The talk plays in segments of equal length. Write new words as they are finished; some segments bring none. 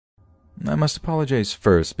I must apologize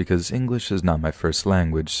first because English is not my first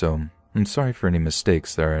language, so I'm sorry for any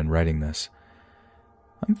mistakes there are in writing this.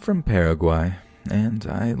 I'm from Paraguay, and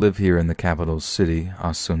I live here in the capital city,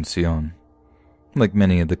 Asunción. Like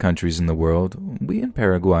many of the countries in the world, we in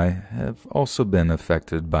Paraguay have also been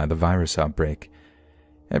affected by the virus outbreak.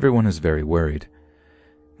 Everyone is very worried.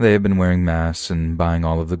 They have been wearing masks and buying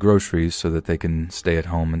all of the groceries so that they can stay at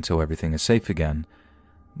home until everything is safe again.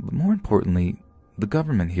 But more importantly, the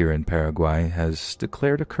government here in Paraguay has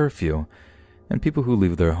declared a curfew, and people who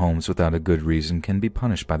leave their homes without a good reason can be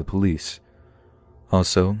punished by the police.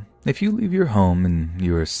 Also, if you leave your home and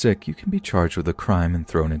you are sick, you can be charged with a crime and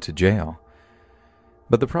thrown into jail.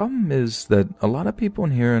 But the problem is that a lot of people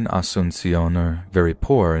here in Asunción are very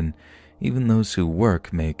poor, and even those who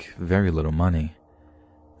work make very little money.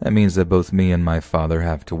 That means that both me and my father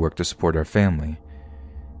have to work to support our family.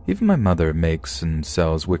 Even my mother makes and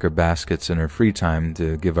sells wicker baskets in her free time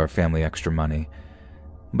to give our family extra money.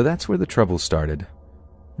 But that's where the trouble started.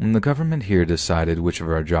 When the government here decided which of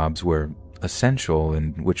our jobs were essential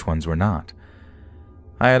and which ones were not.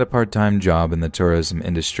 I had a part-time job in the tourism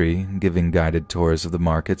industry, giving guided tours of the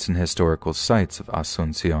markets and historical sites of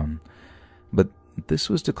Asunción. But this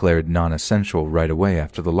was declared non-essential right away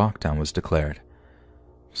after the lockdown was declared.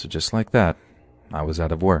 So just like that, I was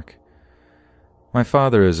out of work. My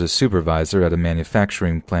father is a supervisor at a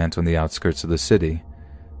manufacturing plant on the outskirts of the city.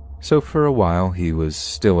 So for a while he was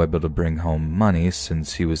still able to bring home money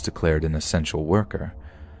since he was declared an essential worker.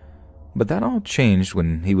 But that all changed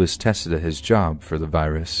when he was tested at his job for the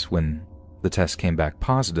virus. When the test came back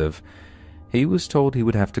positive, he was told he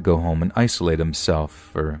would have to go home and isolate himself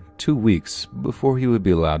for 2 weeks before he would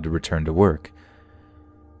be allowed to return to work.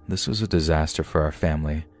 This was a disaster for our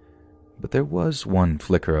family, but there was one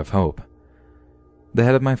flicker of hope. The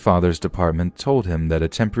head of my father's department told him that a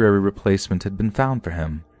temporary replacement had been found for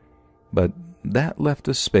him, but that left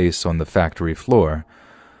a space on the factory floor,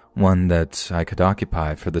 one that I could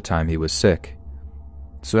occupy for the time he was sick.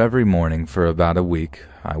 So every morning for about a week,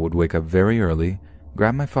 I would wake up very early,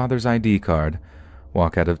 grab my father's ID card,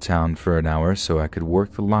 walk out of town for an hour so I could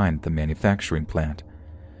work the line at the manufacturing plant.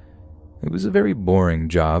 It was a very boring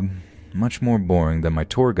job, much more boring than my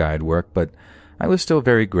tour guide work, but I was still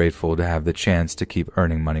very grateful to have the chance to keep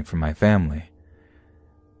earning money for my family.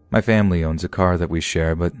 My family owns a car that we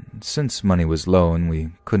share, but since money was low and we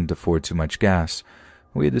couldn't afford too much gas,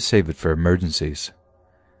 we had to save it for emergencies.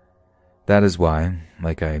 That is why,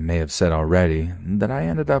 like I may have said already, that I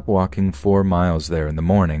ended up walking 4 miles there in the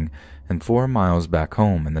morning and 4 miles back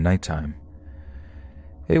home in the nighttime.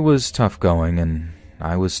 It was tough going, and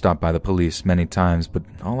I was stopped by the police many times, but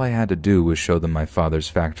all I had to do was show them my father's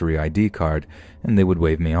factory ID card, and they would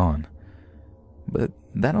wave me on. But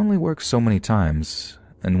that only worked so many times,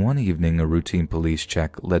 and one evening a routine police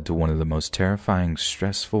check led to one of the most terrifying,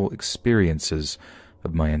 stressful experiences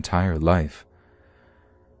of my entire life.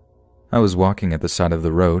 I was walking at the side of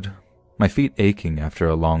the road, my feet aching after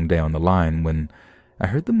a long day on the line, when I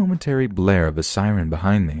heard the momentary blare of a siren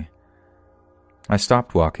behind me. I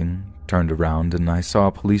stopped walking, turned around, and I saw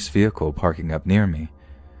a police vehicle parking up near me.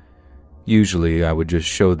 Usually I would just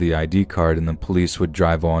show the ID card and the police would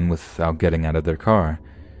drive on without getting out of their car.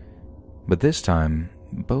 But this time,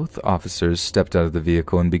 both officers stepped out of the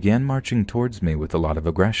vehicle and began marching towards me with a lot of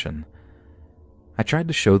aggression. I tried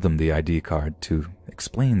to show them the ID card to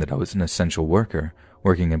explain that I was an essential worker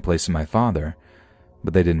working in place of my father,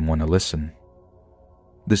 but they didn't want to listen.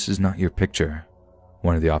 "This is not your picture,"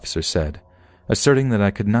 one of the officers said, asserting that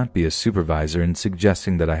I could not be a supervisor and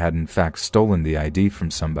suggesting that I had in fact stolen the ID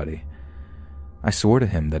from somebody. I swore to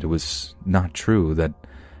him that it was not true, that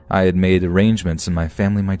I had made arrangements and my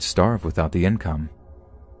family might starve without the income.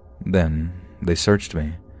 Then they searched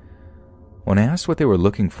me. When I asked what they were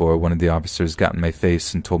looking for, one of the officers got in my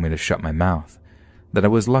face and told me to shut my mouth, that I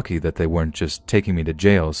was lucky that they weren't just taking me to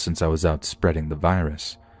jail since I was out spreading the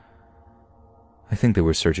virus. I think they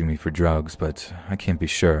were searching me for drugs, but I can't be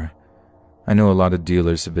sure. I know a lot of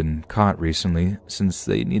dealers have been caught recently since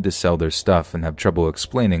they need to sell their stuff and have trouble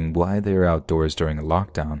explaining why they are outdoors during a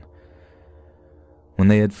lockdown. When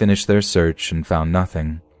they had finished their search and found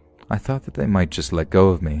nothing, I thought that they might just let go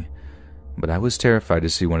of me, but I was terrified to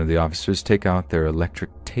see one of the officers take out their electric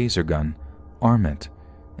taser gun, arm it,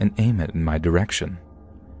 and aim it in my direction.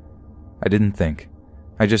 I didn't think.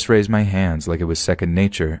 I just raised my hands like it was second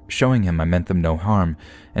nature, showing him I meant them no harm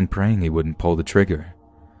and praying he wouldn't pull the trigger.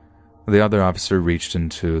 The other officer reached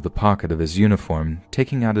into the pocket of his uniform,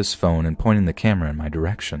 taking out his phone and pointing the camera in my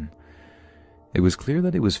direction. It was clear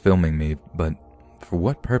that he was filming me, but for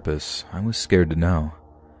what purpose, I was scared to know.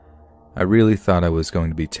 I really thought I was going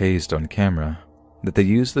to be tased on camera, that they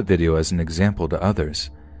used the video as an example to others.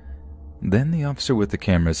 Then the officer with the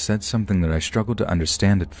camera said something that I struggled to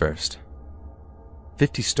understand at first.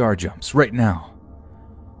 50 star jumps, right now.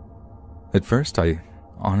 At first, I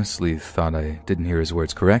honestly thought I didn't hear his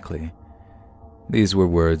words correctly. These were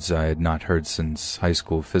words I had not heard since high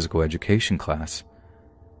school physical education class.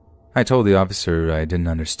 I told the officer I didn't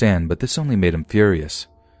understand, but this only made him furious.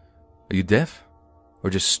 Are you deaf? Or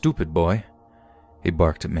just stupid, boy? He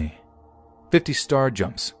barked at me. 50 star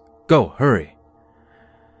jumps. Go, hurry.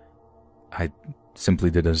 I simply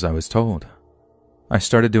did as I was told. I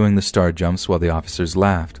started doing the star jumps while the officers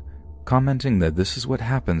laughed, commenting that this is what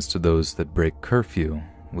happens to those that break curfew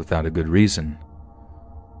without a good reason.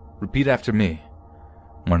 Repeat after me,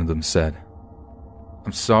 one of them said.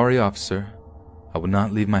 I'm sorry, officer. I will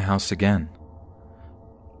not leave my house again.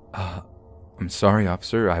 I'm sorry,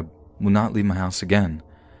 officer. I will not leave my house again,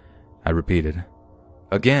 I repeated.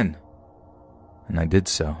 Again. And I did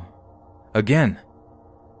so. Again.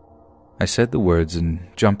 I said the words and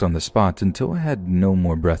jumped on the spot until I had no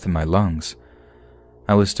more breath in my lungs.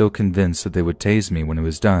 I was still convinced that they would tase me when it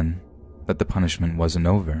was done, that the punishment wasn't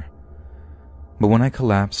over. But when I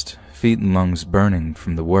collapsed, feet and lungs burning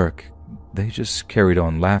from the work, they just carried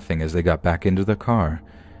on laughing as they got back into their car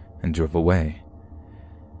and drove away.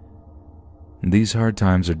 These hard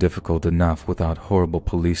times are difficult enough without horrible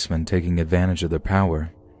policemen taking advantage of their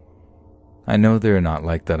power. I know they are not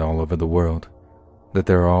like that all over the world, that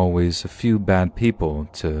there are always a few bad people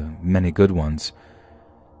to many good ones,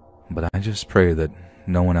 but I just pray that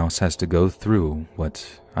no one else has to go through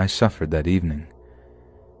what I suffered that evening.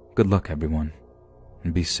 Good luck, everyone,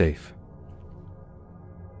 and be safe.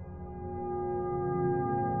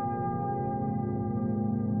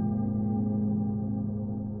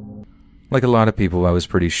 Like a lot of people, I was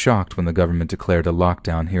pretty shocked when the government declared a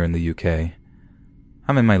lockdown here in the UK.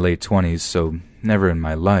 I'm in my late 20s, so never in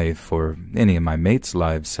my life, or any of my mates'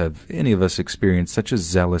 lives, have any of us experienced such a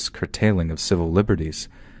zealous curtailing of civil liberties.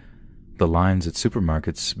 The lines at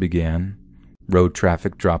supermarkets began. Road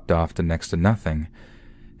traffic dropped off to next to nothing.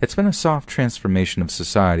 It's been a soft transformation of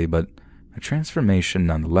society, but a transformation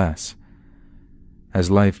nonetheless. As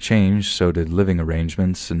life changed, so did living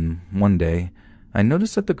arrangements, and one day, I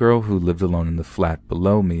noticed that the girl who lived alone in the flat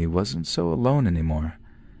below me wasn't so alone anymore.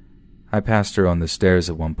 I passed her on the stairs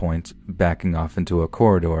at one point, backing off into a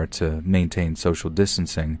corridor to maintain social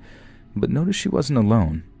distancing, but noticed she wasn't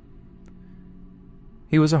alone.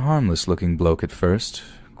 He was a harmless-looking bloke at first,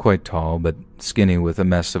 quite tall but skinny with a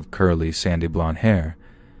mess of curly, sandy blonde hair.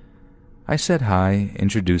 I said hi,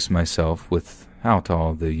 introduced myself without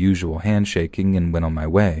all the usual handshaking, and went on my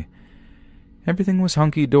way. Everything was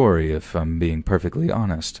hunky-dory, if I'm being perfectly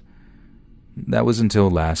honest. That was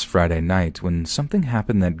until last Friday night, when something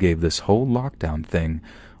happened that gave this whole lockdown thing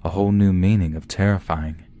a whole new meaning of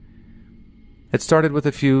terrifying. It started with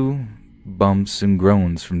a few bumps and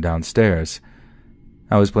groans from downstairs.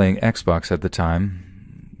 I was playing Xbox at the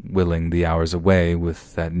time, whittling the hours away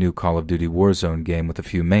with that new Call of Duty Warzone game with a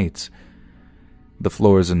few mates. The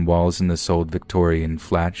floors and walls in this old Victorian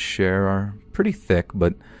flat share are pretty thick,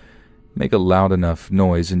 but make a loud enough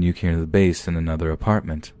noise and you can hear the bass in another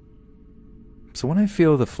apartment. So when I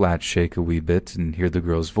feel the flat shake a wee bit and hear the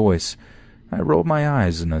girl's voice, I roll my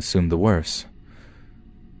eyes and assume the worst.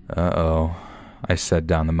 Uh-oh, I said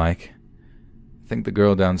down the mic. I think the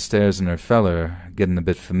girl downstairs and her fella are getting a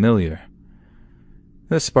bit familiar.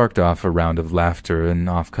 This sparked off a round of laughter and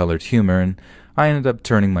off-colored humor, and I ended up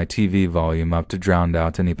turning my TV volume up to drown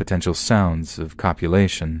out any potential sounds of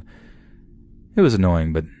copulation. It was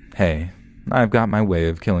annoying, but hey, I've got my way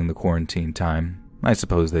of killing the quarantine time. I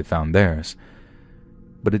suppose they found theirs.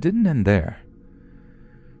 But it didn't end there.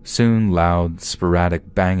 Soon, loud,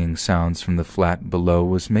 sporadic banging sounds from the flat below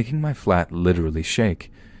was making my flat literally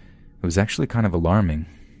shake. It was actually kind of alarming.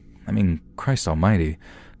 I mean, Christ almighty,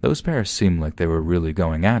 those pairs seemed like they were really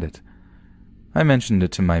going at it. I mentioned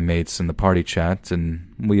it to my mates in the party chat,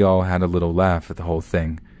 and we all had a little laugh at the whole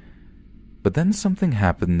thing. But then something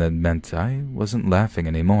happened that meant I wasn't laughing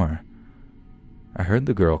anymore. I heard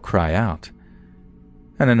the girl cry out.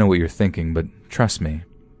 And I know what you're thinking, but trust me,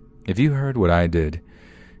 if you heard what I did,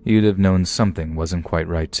 you'd have known something wasn't quite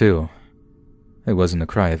right too. It wasn't a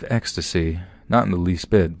cry of ecstasy, not in the least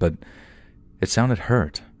bit, but it sounded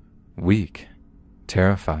hurt, weak,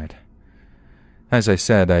 terrified. As I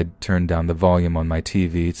said, I'd turned down the volume on my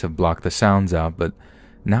TV to block the sounds out, but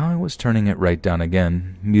now I was turning it right down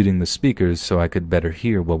again, muting the speakers so I could better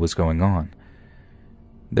hear what was going on.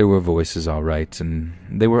 There were voices all right, and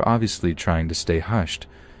they were obviously trying to stay hushed,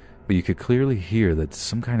 but you could clearly hear that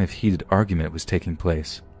some kind of heated argument was taking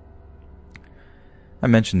place. I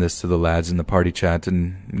mentioned this to the lads in the party chat,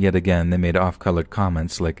 and yet again they made off-colored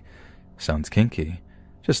comments like, "Sounds kinky,"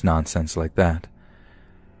 just nonsense like that.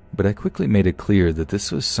 But I quickly made it clear that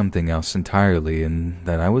this was something else entirely, and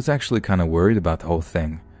that I was actually kind of worried about the whole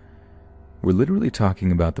thing. We're literally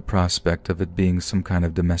talking about the prospect of it being some kind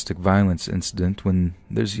of domestic violence incident when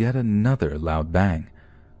there's yet another loud bang,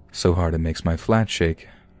 so hard it makes my flat shake.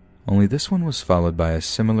 Only this one was followed by a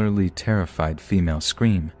similarly terrified female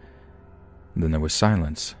scream. Then there was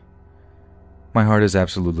silence. My heart is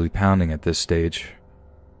absolutely pounding at this stage.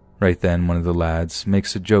 Right then, one of the lads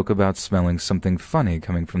makes a joke about smelling something funny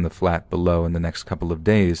coming from the flat below in the next couple of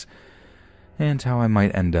days, and how I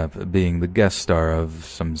might end up being the guest star of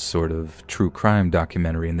some sort of true crime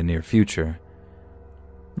documentary in the near future.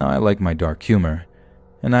 Now, I like my dark humor,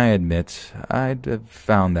 and I admit I'd have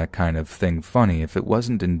found that kind of thing funny if it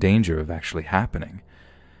wasn't in danger of actually happening.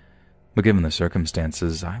 But given the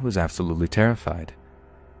circumstances, I was absolutely terrified.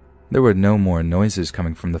 There were no more noises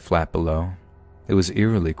coming from the flat below. It was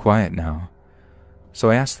eerily quiet now. So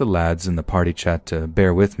I asked the lads in the party chat to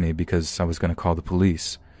bear with me because I was going to call the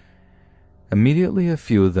police. Immediately, a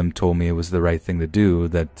few of them told me it was the right thing to do,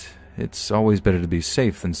 that it's always better to be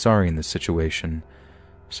safe than sorry in this situation.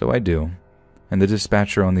 So I do, and the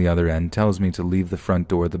dispatcher on the other end tells me to leave the front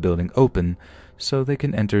door of the building open so they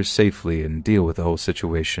can enter safely and deal with the whole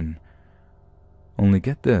situation. Only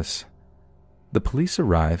get this. The police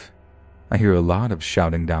arrive. I hear a lot of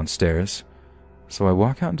shouting downstairs, so I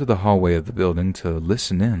walk out into the hallway of the building to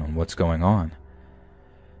listen in on what's going on.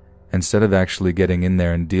 Instead of actually getting in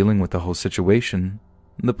there and dealing with the whole situation,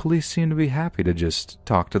 the police seem to be happy to just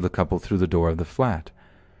talk to the couple through the door of the flat.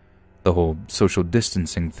 The whole social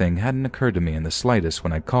distancing thing hadn't occurred to me in the slightest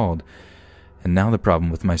when I called, and now the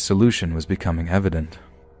problem with my solution was becoming evident.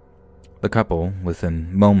 The couple,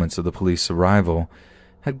 within moments of the police arrival,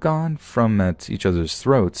 had gone from at each other's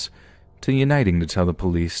throats to uniting to tell the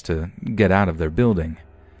police to get out of their building.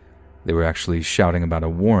 They were actually shouting about a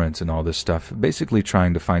warrant and all this stuff, basically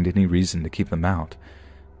trying to find any reason to keep them out.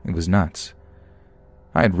 It was nuts.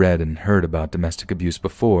 I had read and heard about domestic abuse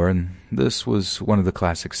before, and this was one of the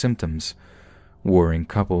classic symptoms. Warring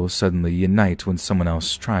couples suddenly unite when someone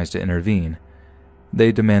else tries to intervene.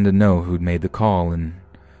 They demand to know who'd made the call, and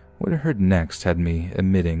what I heard next had me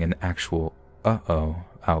emitting an actual "uh-oh"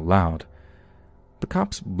 out loud. The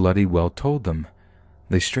cops bloody well told them.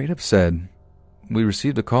 They straight up said, "We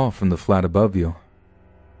received a call from the flat above you."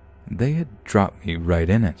 They had dropped me right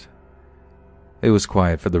in it. It was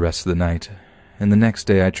quiet for the rest of the night, and the next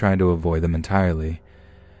day I tried to avoid them entirely,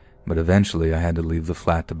 but eventually I had to leave the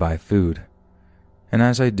flat to buy food. And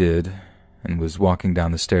as I did, and was walking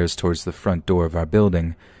down the stairs towards the front door of our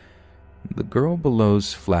building, the girl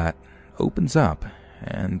below's flat opens up,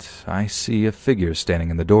 and I see a figure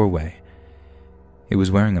standing in the doorway. He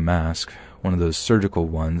was wearing a mask, one of those surgical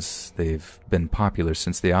ones. They've been popular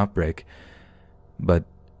since the outbreak, but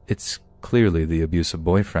it's clearly the abusive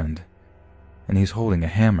boyfriend, and he's holding a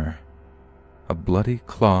hammer, a bloody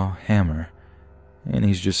claw hammer, and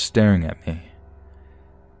he's just staring at me.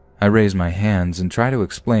 I raise my hands and try to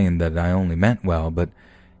explain that I only meant well, but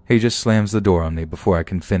he just slams the door on me before I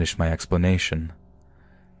can finish my explanation.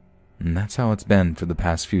 And that's how it's been for the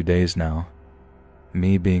past few days now.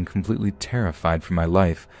 Me being completely terrified for my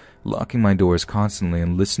life, locking my doors constantly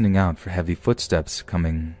and listening out for heavy footsteps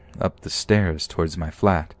coming up the stairs towards my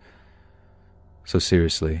flat. So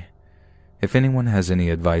seriously, if anyone has any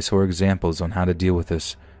advice or examples on how to deal with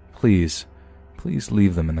this, please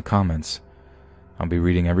leave them in the comments. I'll be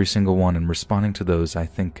reading every single one and responding to those I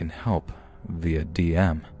think can help via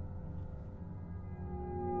DM.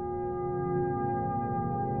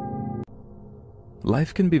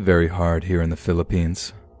 Life can be very hard here in the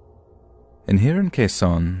Philippines. And here in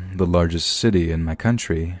Quezon, the largest city in my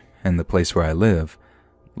country, and the place where I live,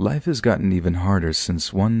 life has gotten even harder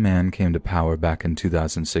since one man came to power back in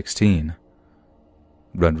 2016.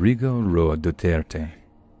 Rodrigo Roa Duterte.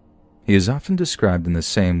 He is often described in the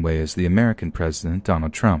same way as the American president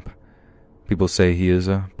Donald Trump. People say he is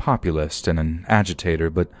a populist and an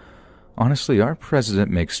agitator, but honestly, our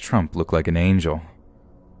president makes Trump look like an angel.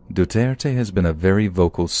 Duterte has been a very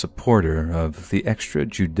vocal supporter of the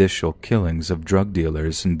extrajudicial killings of drug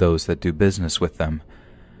dealers and those that do business with them.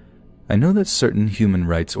 I know that certain human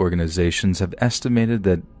rights organizations have estimated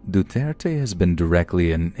that Duterte has been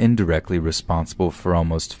directly and indirectly responsible for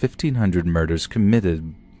almost 1,500 murders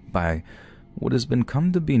committed by what has been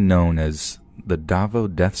come to be known as the Davao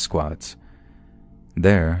Death Squads.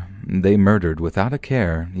 There, they murdered without a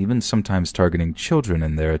care, even sometimes targeting children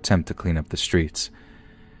in their attempt to clean up the streets.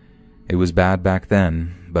 It was bad back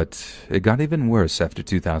then, but it got even worse after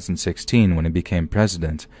 2016 when he became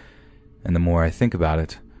president, and the more I think about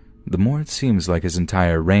it, the more it seems like his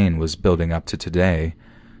entire reign was building up to today,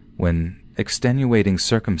 when extenuating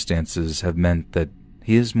circumstances have meant that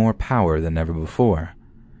he has more power than ever before.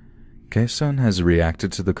 Quezon has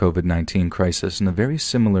reacted to the COVID-19 crisis in a very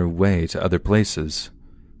similar way to other places.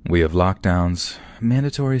 We have lockdowns,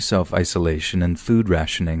 mandatory self-isolation, and food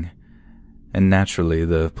rationing. And naturally,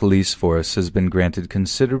 the police force has been granted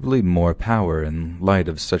considerably more power in light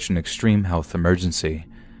of such an extreme health emergency.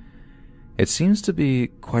 It seems to be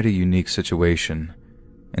quite a unique situation,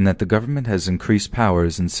 in that the government has increased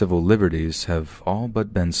powers and civil liberties have all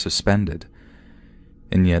but been suspended.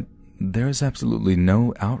 And yet, there is absolutely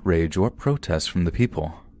no outrage or protest from the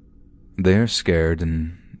people. They are scared,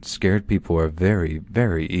 and scared people are very,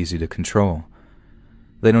 very easy to control.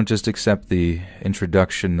 They don't just accept the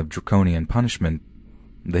introduction of draconian punishment,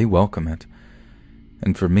 they welcome it.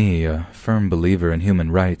 And for me, a firm believer in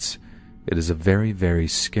human rights, it is a very, very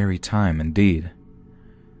scary time indeed.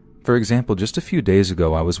 For example, just a few days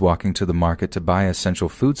ago I was walking to the market to buy essential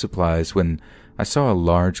food supplies when I saw a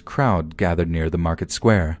large crowd gathered near the market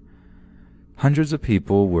square. Hundreds of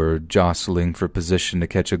people were jostling for position to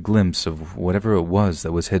catch a glimpse of whatever it was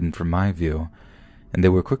that was hidden from my view, and they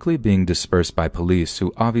were quickly being dispersed by police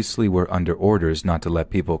who obviously were under orders not to let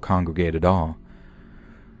people congregate at all.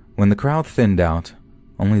 When the crowd thinned out,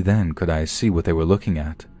 only then could I see what they were looking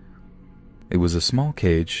at. It was a small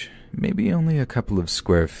cage, maybe only a couple of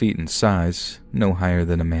square feet in size, no higher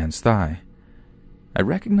than a man's thigh. I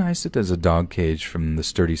recognized it as a dog cage from the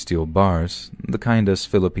sturdy steel bars, the kind us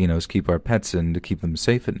Filipinos keep our pets in to keep them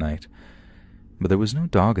safe at night. But there was no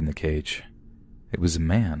dog in the cage. It was a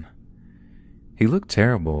man. He looked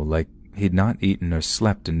terrible, like he'd not eaten or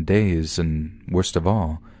slept in days, and worst of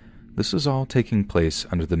all, this was all taking place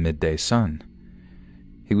under the midday sun.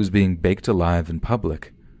 He was being baked alive in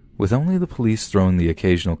public, with only the police throwing the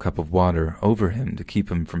occasional cup of water over him to keep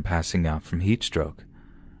him from passing out from heat stroke.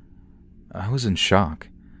 I was in shock.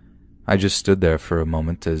 I just stood there for a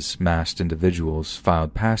moment as masked individuals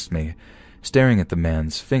filed past me, staring at the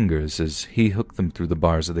man's fingers as he hooked them through the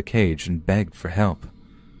bars of the cage and begged for help.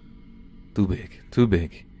 Too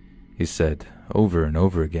big, he said over and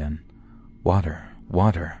over again. Water,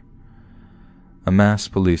 water. A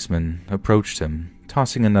masked policeman approached him,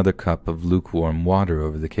 tossing another cup of lukewarm water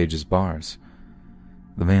over the cage's bars.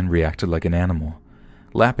 The man reacted like an animal,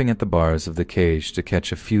 lapping at the bars of the cage to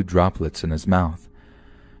catch a few droplets in his mouth,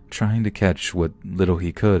 trying to catch what little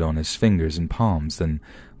he could on his fingers and palms, then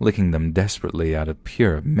licking them desperately out of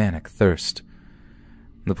pure manic thirst.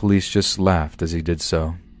 The police just laughed as he did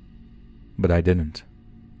so. But I didn't.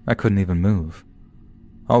 I couldn't even move.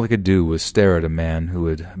 All I could do was stare at a man who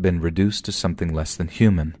had been reduced to something less than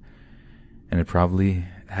human, and it probably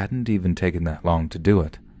hadn't even taken that long to do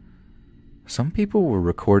it. Some people were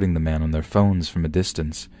recording the man on their phones from a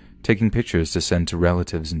distance, taking pictures to send to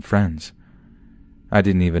relatives and friends. I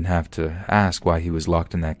didn't even have to ask why he was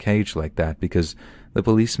locked in that cage like that, because the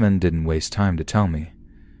policemen didn't waste time to tell me.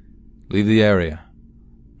 "Leave the area,"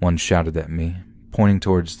 one shouted at me, pointing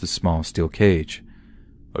towards the small steel cage,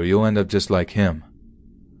 "or you'll end up just like him.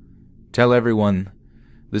 Tell everyone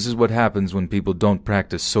this is what happens when people don't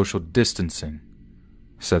practice social distancing,"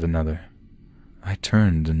 said another. I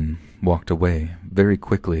turned and walked away very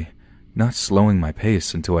quickly, not slowing my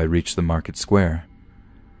pace until I reached the market square.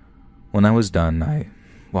 When I was done, I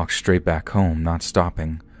walked straight back home, not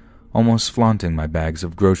stopping, almost flaunting my bags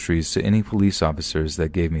of groceries to any police officers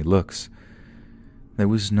that gave me looks. There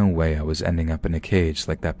was no way I was ending up in a cage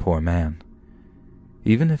like that poor man.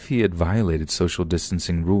 Even if he had violated social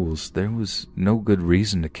distancing rules, there was no good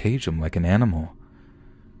reason to cage him like an animal.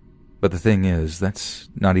 But the thing is, that's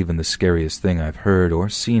not even the scariest thing I've heard or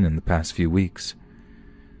seen in the past few weeks.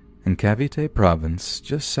 In Cavite province,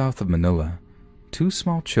 just south of Manila, 2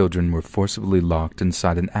 small children were forcibly locked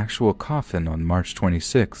inside an actual coffin on March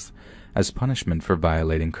 26th as punishment for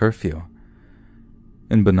violating curfew.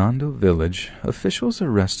 In Binondo village, officials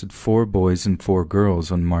arrested 4 boys and 4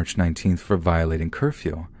 girls on March 19th for violating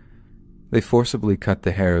curfew. They forcibly cut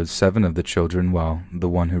the hair of 7 of the children while the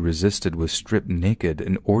one who resisted was stripped naked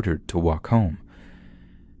and ordered to walk home.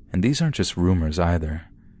 And these aren't just rumors either.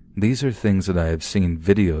 These are things that I have seen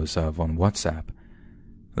videos of on WhatsApp.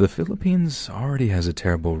 The Philippines already has a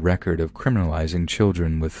terrible record of criminalizing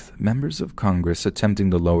children, with members of Congress attempting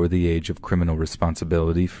to lower the age of criminal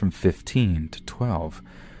responsibility from 15 to 12,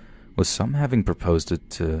 with some having proposed it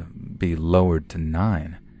to be lowered to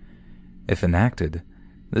 9. If enacted,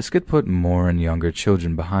 this could put more and younger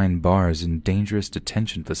children behind bars in dangerous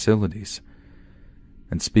detention facilities.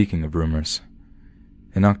 And speaking of rumors,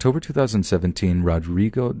 in October 2017,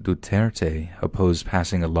 Rodrigo Duterte opposed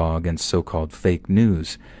passing a law against so-called fake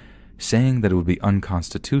news, saying that it would be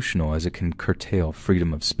unconstitutional as it can curtail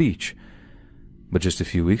freedom of speech. But just a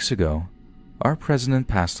few weeks ago, our president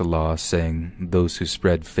passed a law saying those who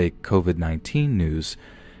spread fake COVID-19 news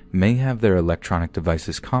may have their electronic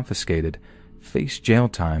devices confiscated, face jail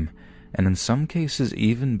time, and in some cases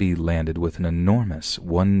even be landed with an enormous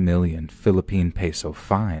 1 million Philippine peso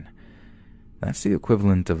fine. That's the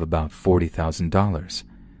equivalent of about $40,000.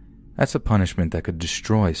 That's a punishment that could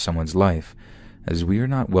destroy someone's life, as we are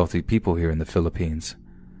not wealthy people here in the Philippines.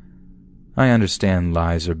 I understand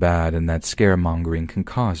lies are bad and that scaremongering can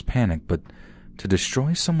cause panic, but to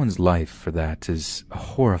destroy someone's life for that is a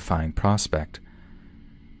horrifying prospect.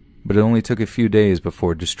 But it only took a few days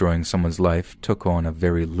before destroying someone's life took on a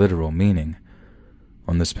very literal meaning.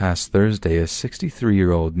 On this past Thursday, a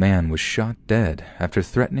 63-year-old man was shot dead after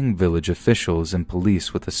threatening village officials and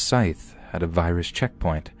police with a scythe at a virus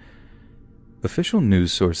checkpoint. Official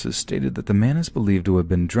news sources stated that the man is believed to have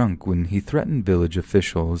been drunk when he threatened village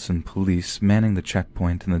officials and police manning the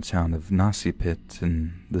checkpoint in the town of Nasipit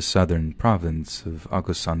in the southern province of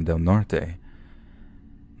Agusan del Norte.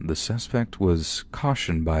 The suspect was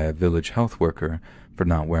cautioned by a village health worker for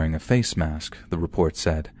not wearing a face mask, the report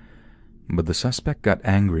said. But the suspect got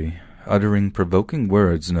angry, uttering provoking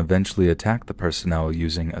words, and eventually attacked the personnel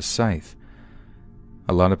using a scythe.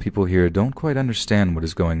 A lot of people here don't quite understand what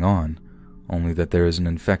is going on, only that there is an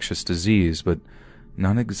infectious disease, but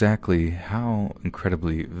not exactly how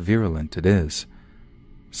incredibly virulent it is.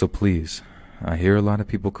 So please, I hear a lot of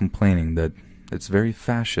people complaining that it's very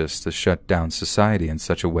fascist to shut down society in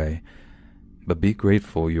such a way, but be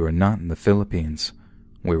grateful you are not in the Philippines,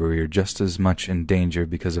 where we are just as much in danger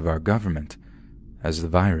because of our government as the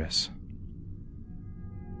virus.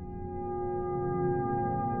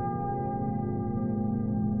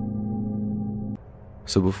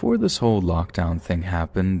 So before this whole lockdown thing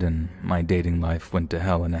happened and my dating life went to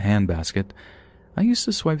hell in a handbasket, I used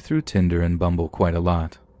to swipe through Tinder and Bumble quite a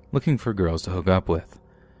lot, looking for girls to hook up with.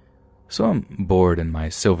 So I'm bored in my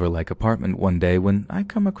Silver Lake apartment one day when I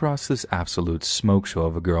come across this absolute smoke show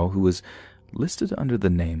of a girl who was listed under the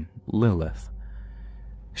name Lilith.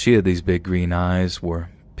 She had these big green eyes, wore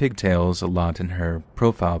pigtails a lot in her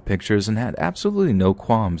profile pictures, and had absolutely no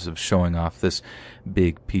qualms of showing off this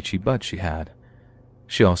big peachy butt she had.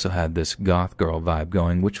 She also had this goth girl vibe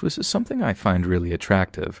going, which was something I find really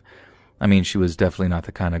attractive. I mean, she was definitely not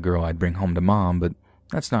the kind of girl I'd bring home to mom, but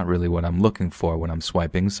that's not really what I'm looking for when I'm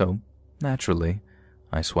swiping, so naturally,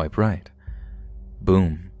 I swipe right.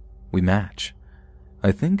 Boom, we match.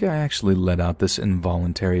 I think I actually let out this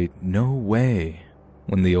involuntary "no way"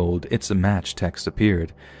 when the old "it's a match" text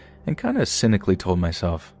appeared, and kinda cynically told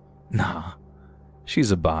myself, nah,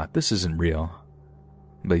 she's a bot, this isn't real.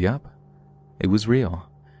 But yup, it was real,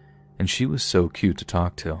 and she was so cute to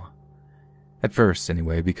talk to. At first,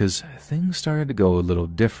 anyway, because things started to go a little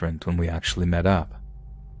different when we actually met up.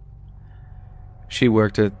 She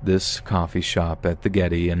worked at this coffee shop at the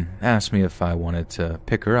Getty and asked me if I wanted to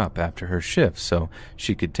pick her up after her shift so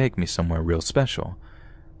she could take me somewhere real special,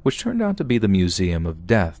 which turned out to be the Museum of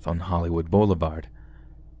Death on Hollywood Boulevard.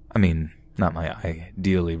 I mean, not my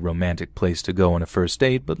ideally romantic place to go on a first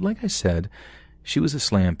date, but like I said, she was a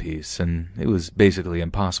slam piece, and it was basically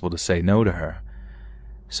impossible to say no to her.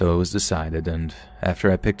 So it was decided, and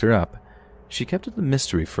after I picked her up, she kept it a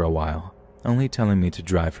mystery for a while, only telling me to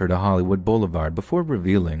drive her to Hollywood Boulevard before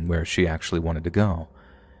revealing where she actually wanted to go.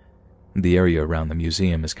 The area around the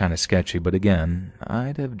museum is kind of sketchy, but again,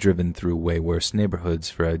 I'd have driven through way worse neighborhoods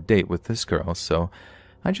for a date with this girl, so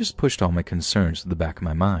I just pushed all my concerns to the back of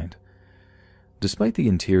my mind. Despite the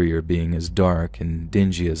interior being as dark and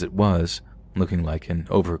dingy as it was, looking like an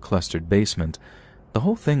over-clustered basement, the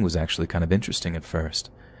whole thing was actually kind of interesting at first.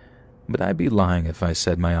 But I'd be lying if I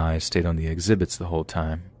said my eyes stayed on the exhibits the whole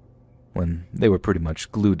time, when they were pretty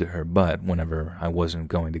much glued to her butt whenever I wasn't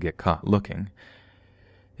going to get caught looking.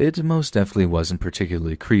 It most definitely wasn't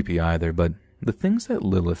particularly creepy either, but the things that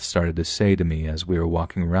Lilith started to say to me as we were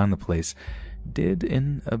walking around the place did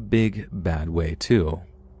in a big, bad way too.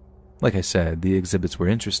 Like I said, the exhibits were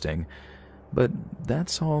interesting, but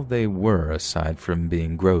that's all they were aside from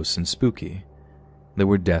being gross and spooky. There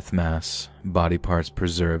were death masks, body parts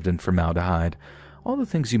preserved in formaldehyde, all the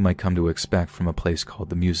things you might come to expect from a place called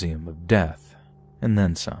the Museum of Death, and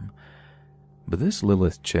then some. But this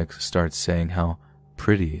Lilith chick starts saying how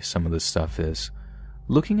pretty some of this stuff is,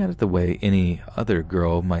 looking at it the way any other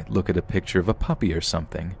girl might look at a picture of a puppy or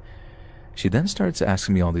something. She then starts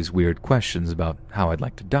asking me all these weird questions about how I'd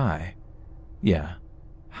like to die. Yeah,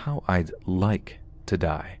 how I'd like to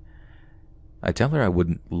die. I tell her I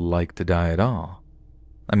wouldn't like to die at all.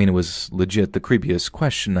 I mean, it was legit the creepiest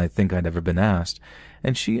question I think I'd ever been asked,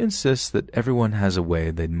 and she insists that everyone has a way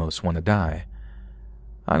they'd most want to die.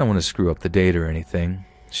 I don't want to screw up the date or anything.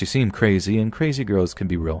 She seemed crazy, and crazy girls can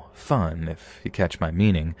be real fun, if you catch my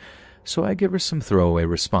meaning, so I give her some throwaway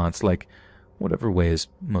response like, whatever way is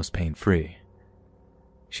most pain-free.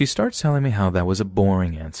 She starts telling me how that was a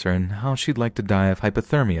boring answer and how she'd like to die of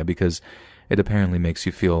hypothermia because it apparently makes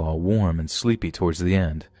you feel all warm and sleepy towards the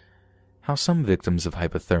end. How some victims of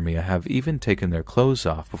hypothermia have even taken their clothes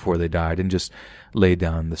off before they died and just laid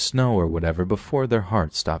down in the snow or whatever before their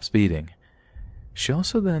heart stops beating. She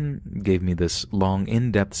also then gave me this long,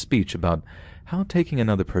 in-depth speech about how taking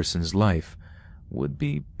another person's life would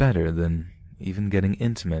be better than even getting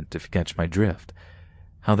intimate, if you catch my drift.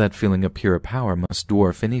 How that feeling of pure power must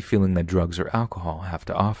dwarf any feeling that drugs or alcohol have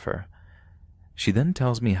to offer. She then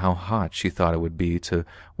tells me how hot she thought it would be to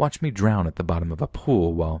watch me drown at the bottom of a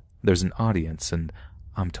pool while there's an audience and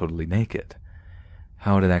I'm totally naked.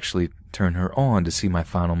 How it'd actually turn her on to see my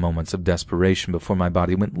final moments of desperation before my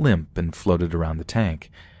body went limp and floated around the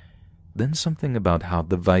tank. Then something about how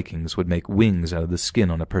the Vikings would make wings out of the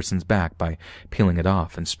skin on a person's back by peeling it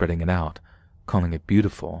off and spreading it out, calling it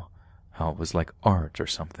beautiful, how it was like art or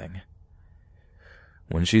something.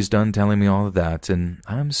 When she's done telling me all of that, and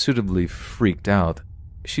I'm suitably freaked out,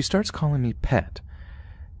 she starts calling me pet,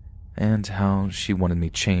 and how she wanted me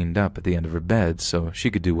chained up at the end of her bed so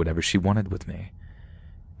she could do whatever she wanted with me.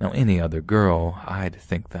 Now, any other girl, I'd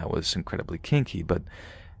think that was incredibly kinky, but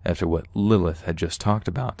after what Lilith had just talked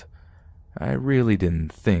about, I really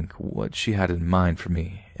didn't think what she had in mind for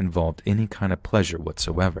me involved any kind of pleasure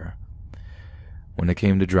whatsoever. When it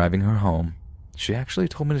came to driving her home, she actually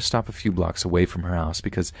told me to stop a few blocks away from her house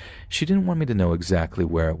because she didn't want me to know exactly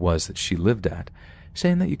where it was that she lived at,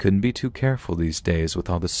 saying that you couldn't be too careful these days with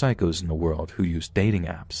all the psychos in the world who use dating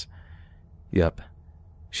apps. Yep,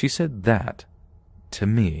 she said that to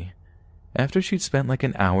me after she'd spent like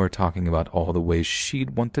an hour talking about all the ways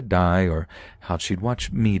she'd want to die or how she'd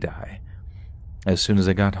watch me die. As soon as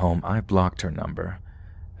I got home, I blocked her number.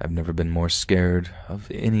 I've never been more scared of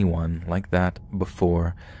anyone like that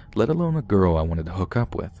before, let alone a girl I wanted to hook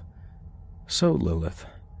up with. So, Lilith,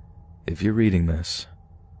 if you're reading this,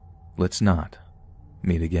 let's not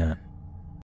meet again.